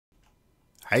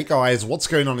Hey guys, what's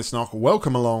going on? It's Nock.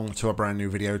 Welcome along to a brand new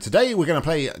video. Today we're going to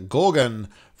play Gorgon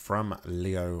from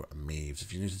Leomievs.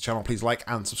 If you're new to the channel, please like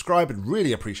and subscribe. I'd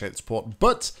really appreciate the support.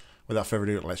 But without further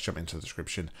ado, let's jump into the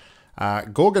description.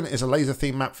 Gorgon is a laser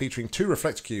theme map featuring 2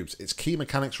 reflect cubes. Its key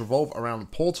mechanics revolve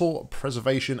around portal,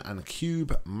 preservation, and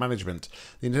cube management.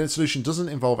 The intended solution doesn't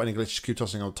involve any glitches, cube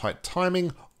tossing, or tight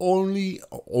timing. Only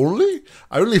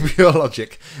pure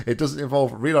logic. It doesn't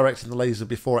involve redirecting the laser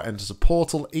before it enters a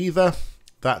portal either.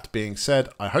 That being said,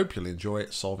 I hope you'll enjoy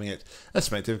solving it.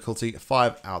 Estimated difficulty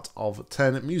 5 out of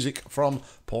 10. Music from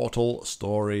Portal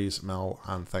Stories, Mel,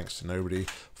 and thanks to nobody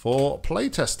for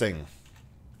playtesting.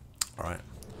 Alright,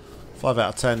 5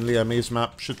 out of 10. Leomievs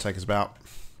map should take us about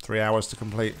 3 hours to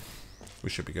complete. We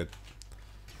should be good.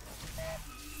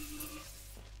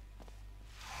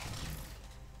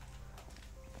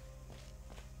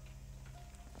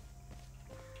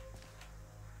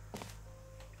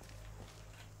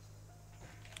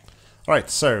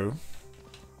 Alright, so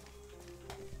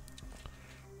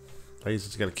laser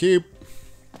to get a cube.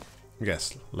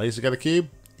 Yes, laser to get a cube?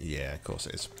 Yeah, of course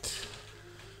it is.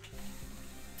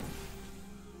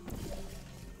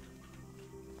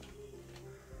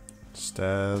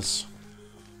 Stairs.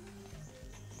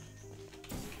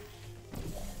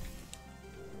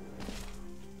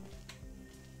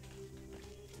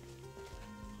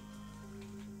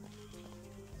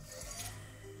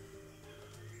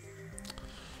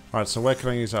 Alright, so where can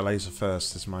I use that laser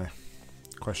first is my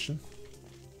question.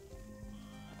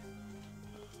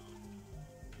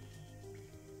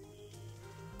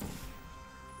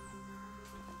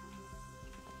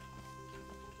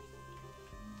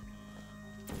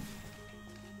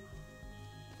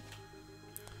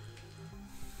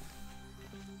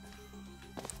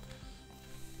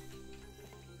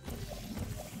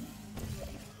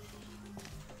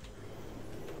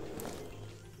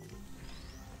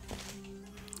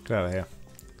 Get out of here.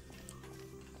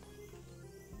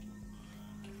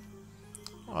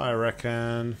 I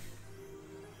reckon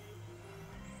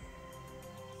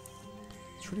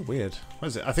it's really weird. What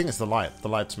is it? I think it's the light. The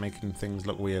light's making things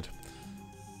look weird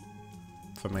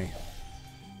for me.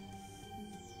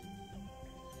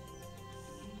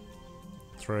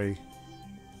 3.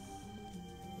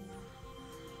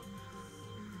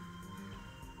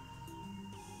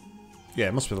 Yeah,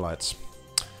 it must be the lights.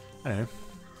 Anyway.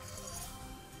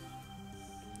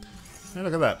 Hey,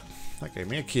 look at that. That gave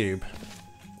me a cube.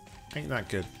 Ain't that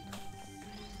good?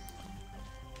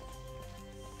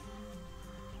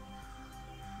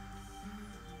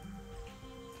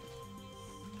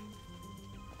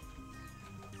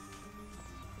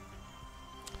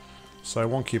 So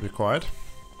 1 cube acquired.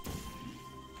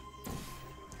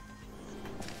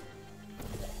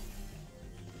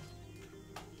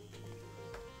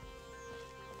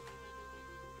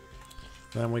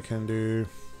 Then we can do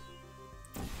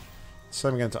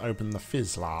same again to open the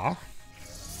fizzler.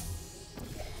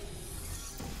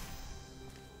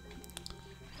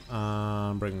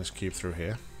 Bring this cube through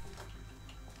here.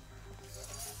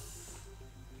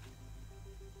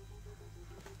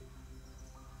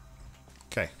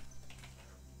 Okay.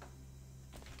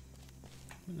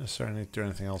 Don't necessarily need to do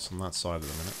anything else on that side at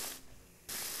the minute.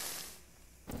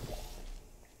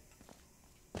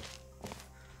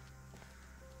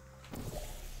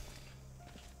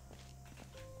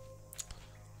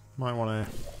 Might want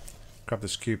to grab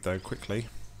this cube though quickly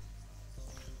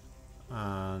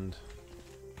and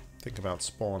think about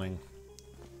spawning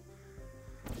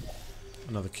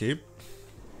another cube.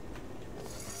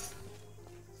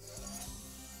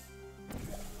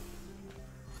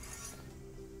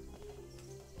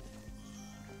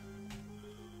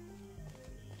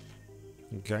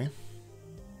 Okay.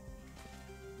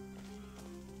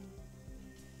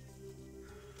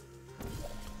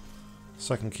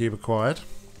 Second cube acquired.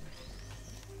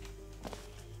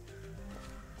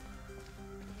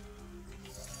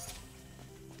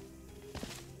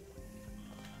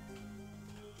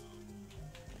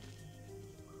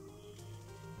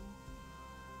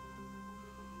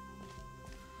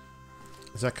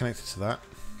 Is that connected to that?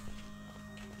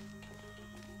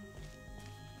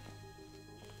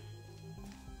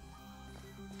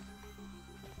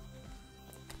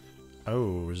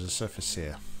 Oh, there's a surface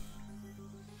here.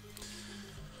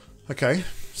 Okay,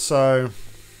 so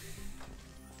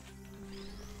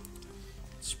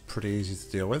it's pretty easy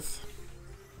to deal with.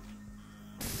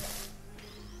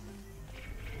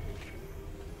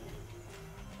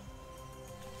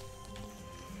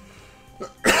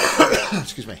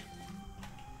 Excuse me.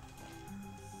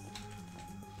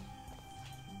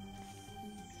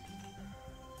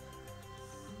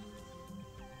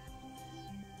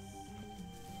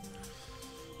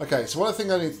 Okay, so what I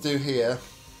think I need to do here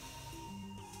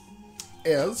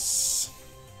is...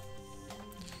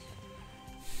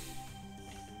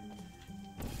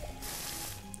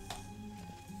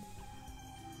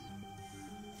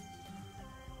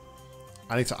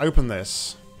 I need to open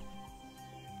this,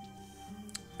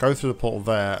 go through the portal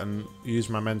there, and use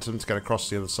momentum to get across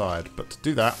the other side. But to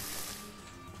do that,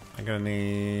 I'm going to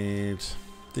need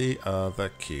the other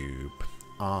cube.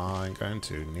 I'm going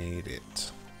to need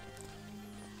it.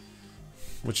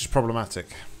 Which is problematic.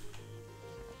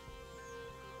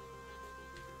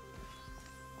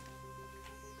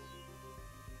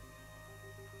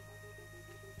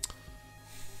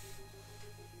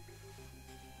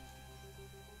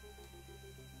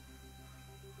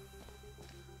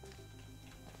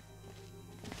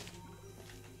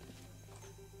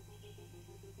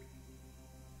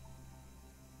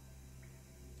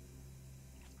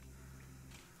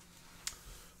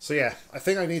 So yeah, I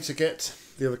think I need to get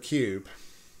the other cube.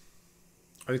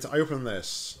 I need to open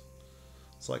this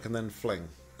so I can then fling.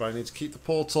 But I need to keep the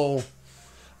portal.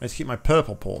 I need to keep my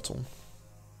purple portal.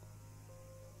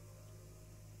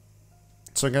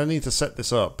 So I'm going to need to set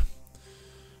this up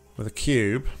with a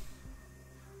cube.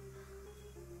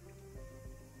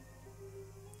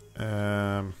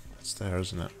 It's there,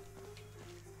 isn't it?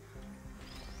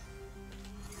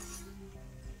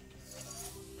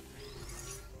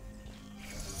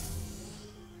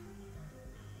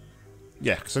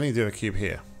 Yeah, because I need the other cube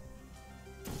here.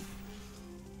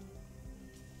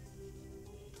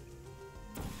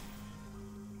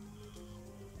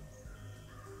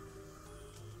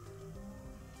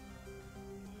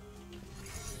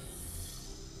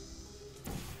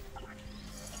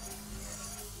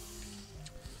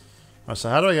 Right, so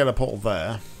how do I get a portal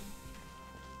there?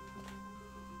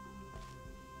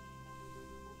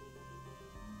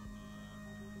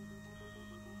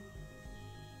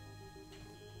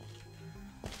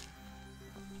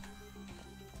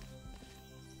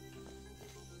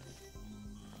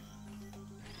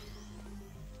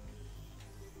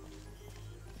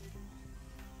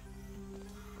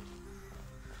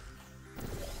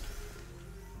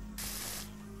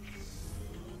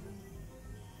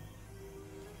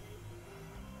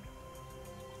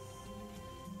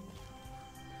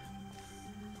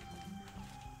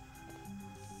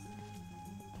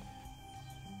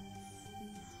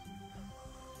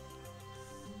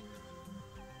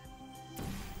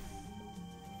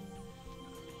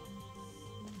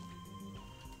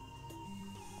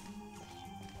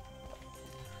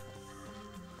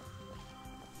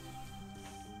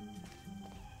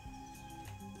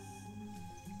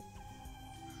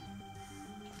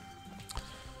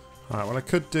 Alright, well I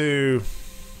could do...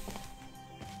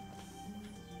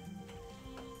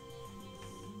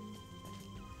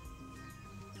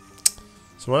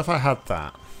 So what if I had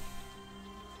that?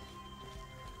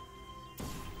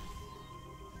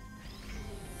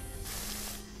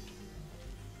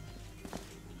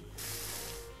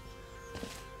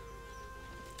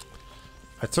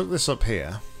 I took this up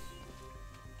here.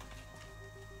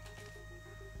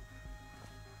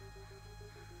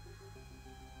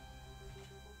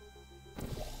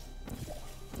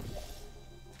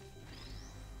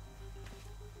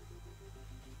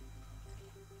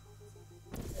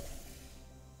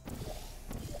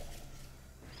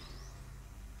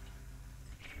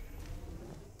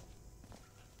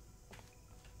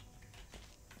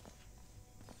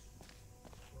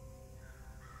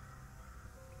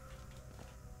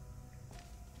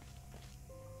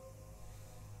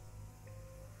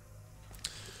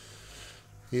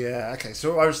 Yeah, okay,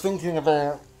 so I was thinking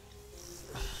about,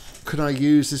 could I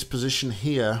use this position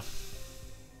here?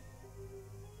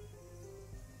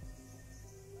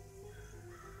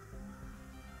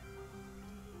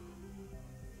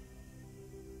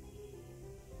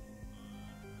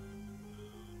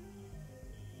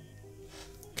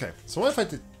 Okay, so what if I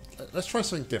did, let's try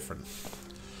something different.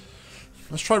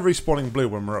 Let's try respawning blue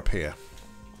when we're up here.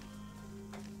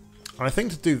 And I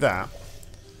think to do that,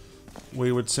 we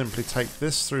would simply take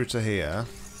this through to here.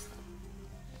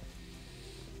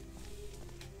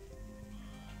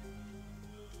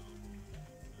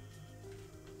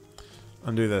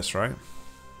 And do this, right?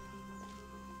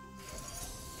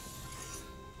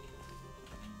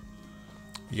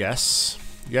 Yes.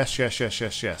 Yes, yes, yes,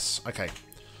 yes, yes. Okay.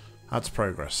 Add to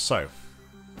progress. So. I'm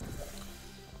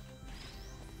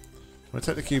going to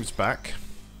take the cubes back.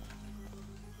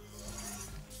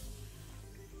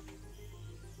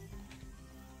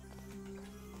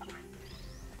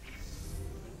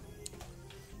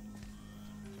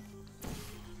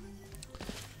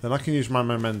 Then I can use my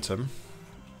momentum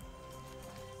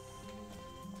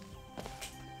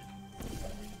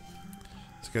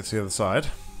to get to the other side.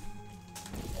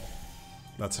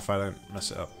 That's if I don't mess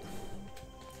it up.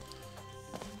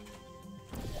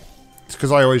 It's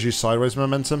because I always use sideways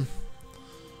momentum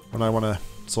when I want to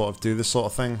sort of do this sort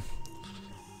of thing.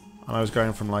 And I was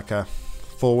going from like a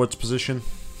forwards position.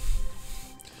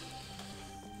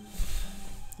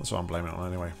 That's what I'm blaming it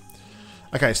on anyway.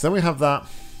 Okay, so then we have that,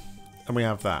 and we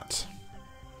have that.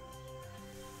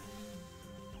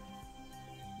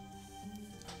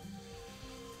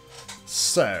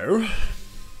 So,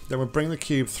 then we'll bring the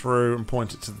cube through and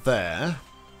point it to there.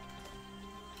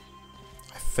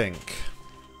 I think.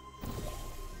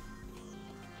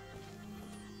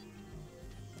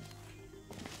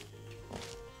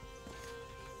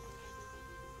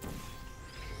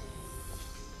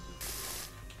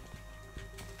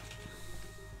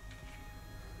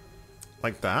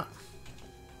 Like that.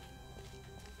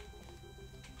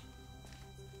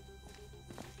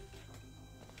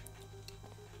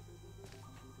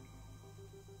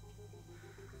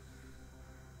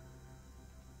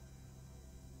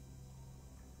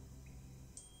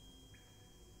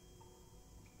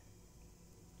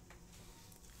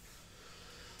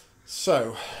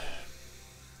 So,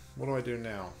 what do I do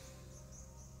now?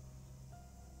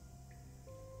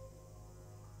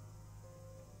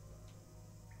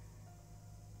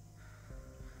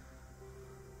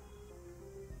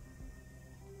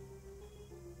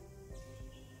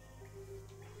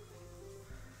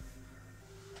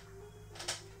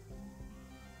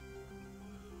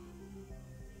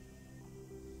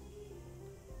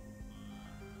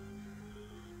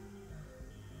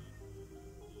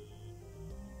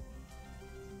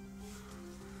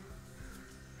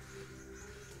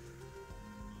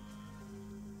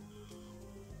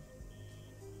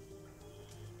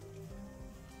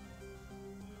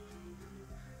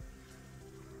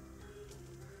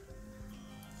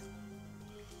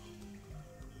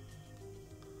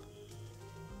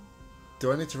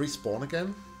 Do I need to respawn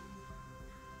again?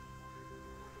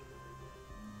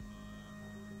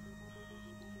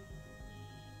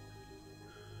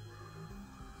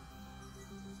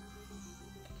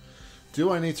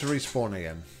 Do I need to respawn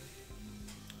again?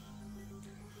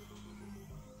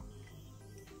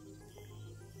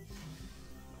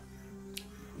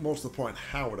 What's the point?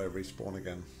 How would I respawn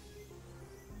again?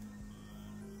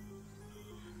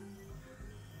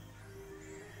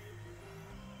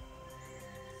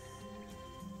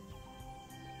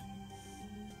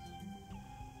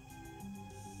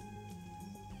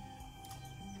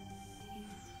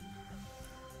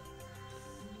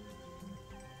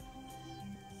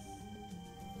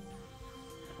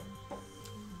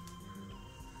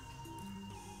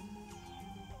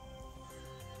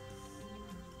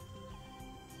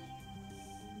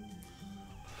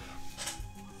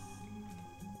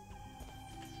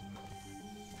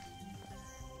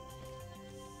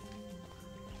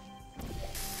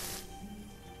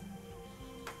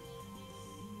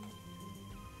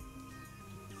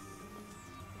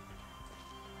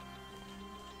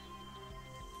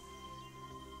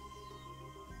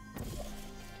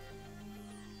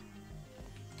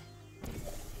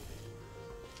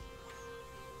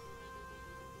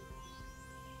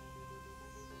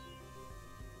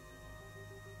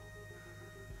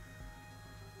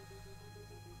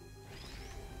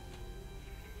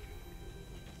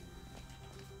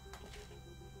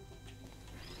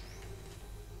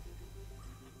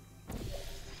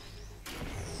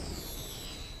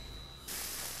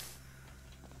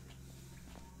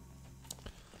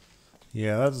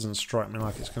 Yeah, that doesn't strike me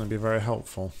like it's going to be very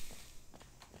helpful.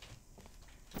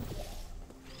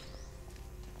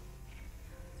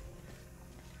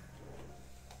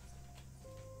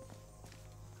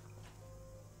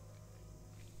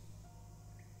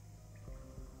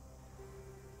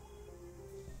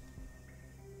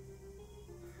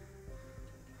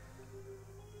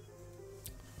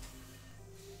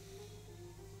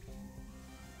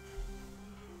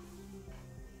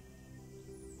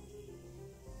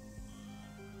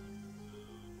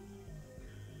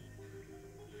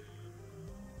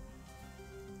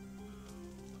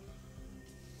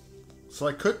 So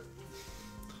I could,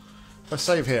 if I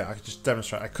save here, I could just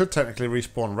demonstrate. I could technically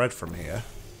respawn red from here.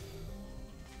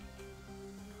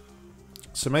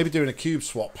 So maybe doing a cube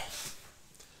swap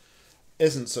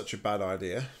isn't such a bad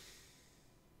idea.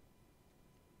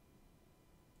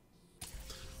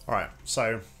 Alright,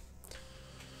 so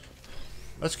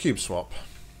let's cube swap.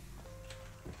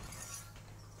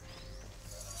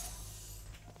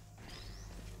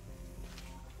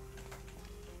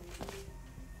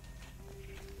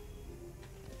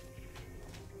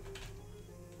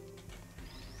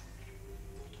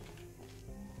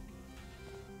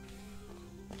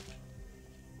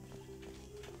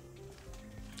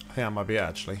 I think that might be it,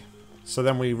 actually. So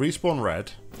then we respawn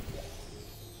red.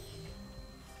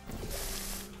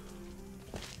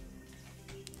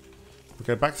 We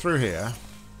go back through here.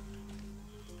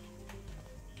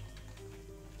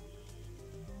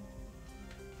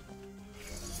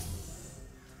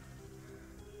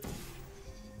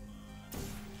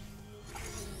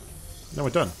 Then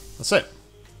we're done. That's it.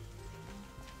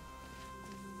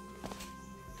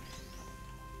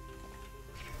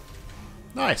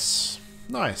 Nice.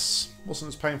 Nice. Wasn't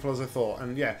as painful as I thought.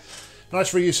 And yeah,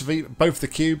 nice reuse of both the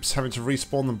cubes, having to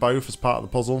respawn them both as part of the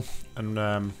puzzle.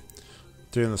 And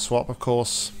doing the swap, of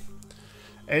course.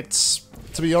 It's,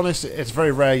 to be honest, it's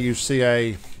very rare you see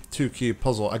a 2-cube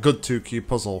puzzle, a good 2-cube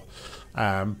puzzle,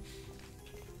 that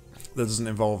doesn't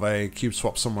involve a cube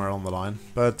swap somewhere along the line.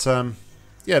 But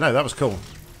yeah, no, that was cool.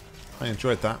 I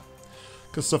enjoyed that.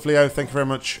 Good stuff, Leo. Thank you very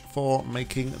much for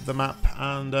making the map,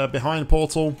 and Behind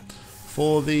Portal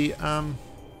for the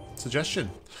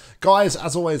suggestion. Guys,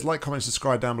 as always, like, comment,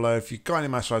 subscribe down below. If you've got any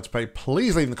match to play,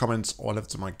 please leave in the comments or leave it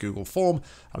to my Google form.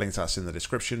 I'll link to that in the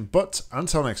description. But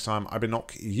until next time, I've been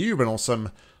Nock, you've been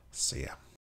awesome. See ya.